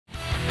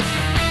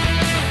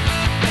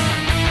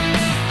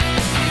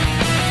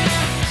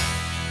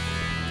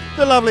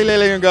The lovely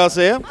Lilian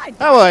Garcia. Hi,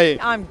 how are you?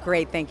 I'm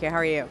great, thank you. How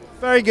are you?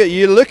 Very good.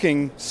 You're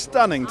looking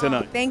stunning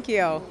tonight. Thank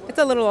you. It's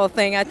a little old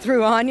thing I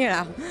threw on, you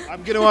know.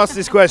 I'm going to ask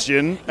this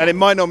question, and it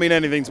might not mean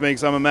anything to me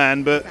because I'm a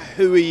man, but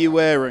who are you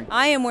wearing?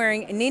 I am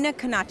wearing Nina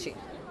Kanachi.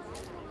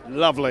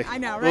 Lovely. I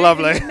know, right?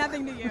 Lovely. It's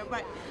nothing to you,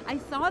 but I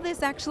saw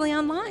this actually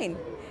online.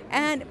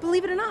 And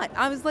believe it or not,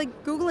 I was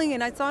like Googling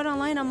and I saw it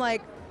online. I'm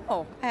like,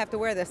 oh, I have to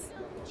wear this.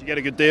 Did you get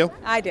a good deal?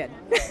 I did.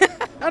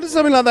 How does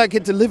something like that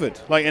get delivered?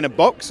 Like in a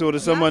box, or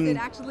does someone... Yes, it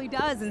actually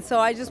does. And so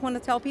I just want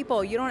to tell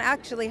people, you don't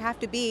actually have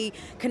to be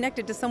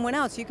connected to someone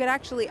else. You could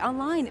actually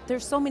online.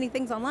 There's so many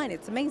things online.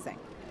 It's amazing.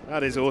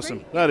 That is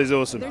awesome. That is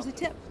awesome. There's a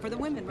tip for the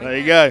women. Right there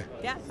you go.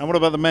 Yes. And what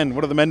about the men?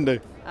 What do the men do?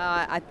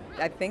 I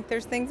think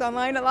there's things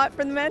online a lot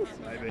for the men.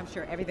 Maybe. I'm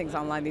sure everything's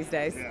online these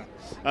days.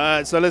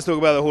 Yeah. So let's talk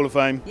about the Hall of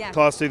Fame, Yeah.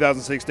 Class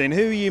 2016.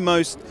 Who are you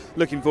most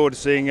looking forward to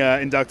seeing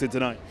inducted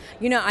tonight?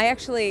 You know, I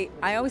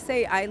always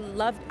say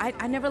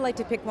I never like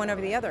to pick one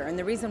over the other. And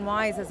the reason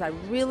why is I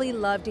really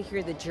love to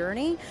hear the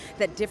journey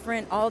that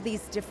all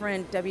these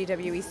different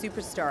WWE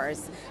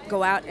superstars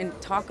go out and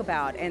talk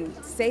about and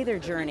say their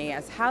journey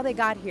as how they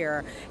got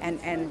here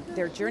and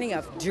their journey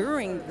of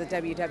during the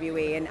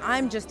WWE. And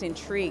I'm just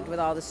intrigued with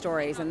all the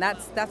stories. And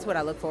that's what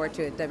I look forward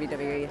to at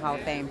WWE Hall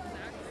of Fame.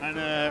 And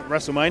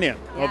WrestleMania,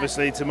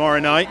 obviously, tomorrow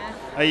night.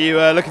 Are you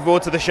looking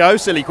forward to the show?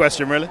 Silly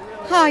question, really.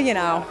 Oh, you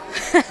know,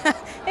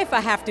 if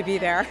I have to be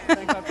there.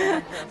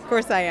 Of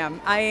course I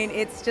am. I mean,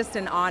 it's just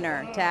an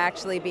honor to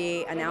actually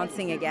be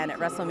announcing again at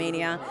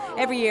WrestleMania.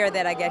 Every year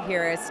that I get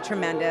here is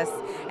tremendous.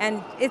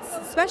 And it's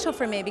special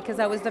for me because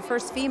I was the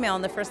first female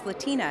and the first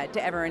Latina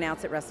to ever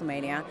announce at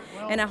WrestleMania.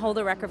 And I hold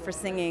a record for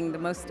singing the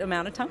most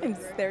amount of times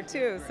there,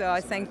 too. So I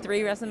sang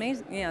 3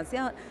 WrestleManias.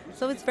 Yeah,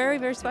 so it's very,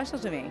 very special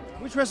to me.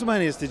 Which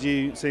WrestleManias did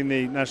you sing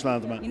the national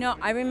anthem at? You know,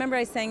 I remember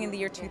I sang in the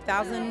year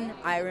 2000.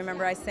 I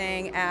remember I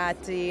sang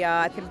at the,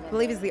 I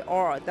believe it's the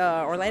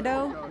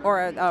Orlando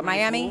or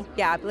Miami.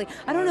 Yeah,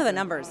 I don't know the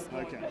numbers.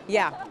 Okay.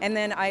 Yeah, and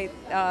then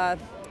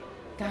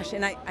gosh,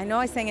 and I know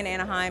I sang in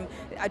Anaheim.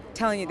 I'm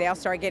telling you, they all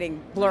start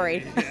getting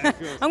blurry. Yeah,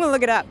 I'm going to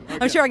look it up. Okay.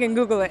 I'm sure I can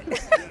Google it.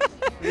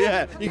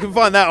 Yeah, you can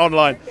find that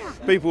online.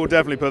 People will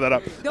definitely put that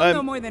up. Don't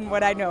know more than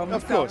what I know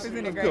myself. Of course, isn't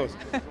it of great? course.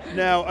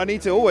 Now, I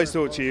need to always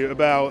talk to you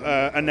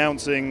about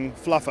announcing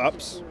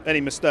fluff-ups, any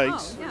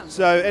mistakes. Oh, yeah.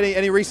 So,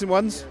 any recent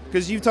ones?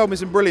 Because you've told me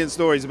some brilliant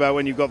stories about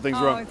when you've got things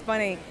wrong. Oh, it's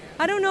funny.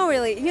 I don't know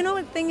really. You know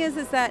what the thing is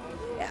that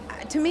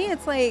to me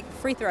it's like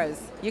free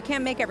throws. You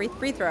can't make every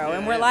free throw,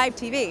 and we're live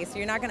TV, so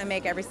you're not going to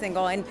make every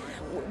single. And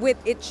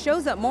it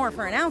shows up more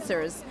for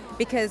announcers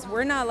because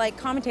we're not like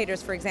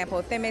commentators, for example.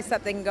 If they mess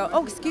up, they can go,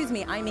 "Oh, excuse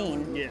me, I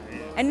mean,"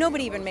 and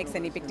nobody even makes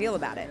any big deal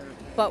about it.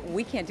 But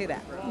we can't do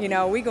that. You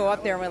know, we go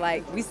up there and we're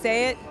like, we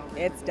say it,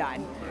 it's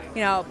done.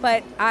 You know,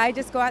 but I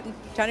just go out and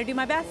try to do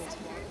my best,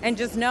 and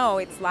just know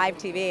it's live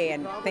TV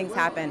and things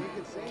happen.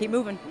 Keep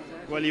moving.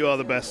 Well, you are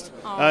the best.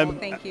 Oh,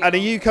 thank you. And are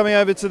you coming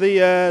over to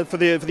the for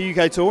the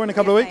UK tour in a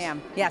couple of weeks? I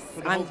am. Yes,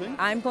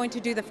 I'm going to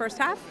do the first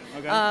half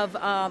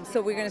of.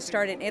 So we're going to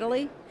start in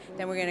Italy,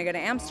 then we're going to go to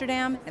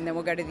Amsterdam, and then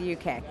we'll go to the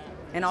UK,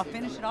 and I'll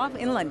finish it off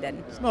in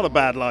London. It's not a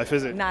bad life,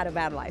 is it? Not a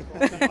bad life.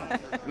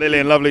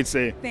 Lilian, lovely to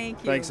see you. Thank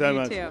you. Thanks so You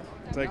much. too.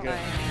 Take care.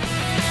 Bye.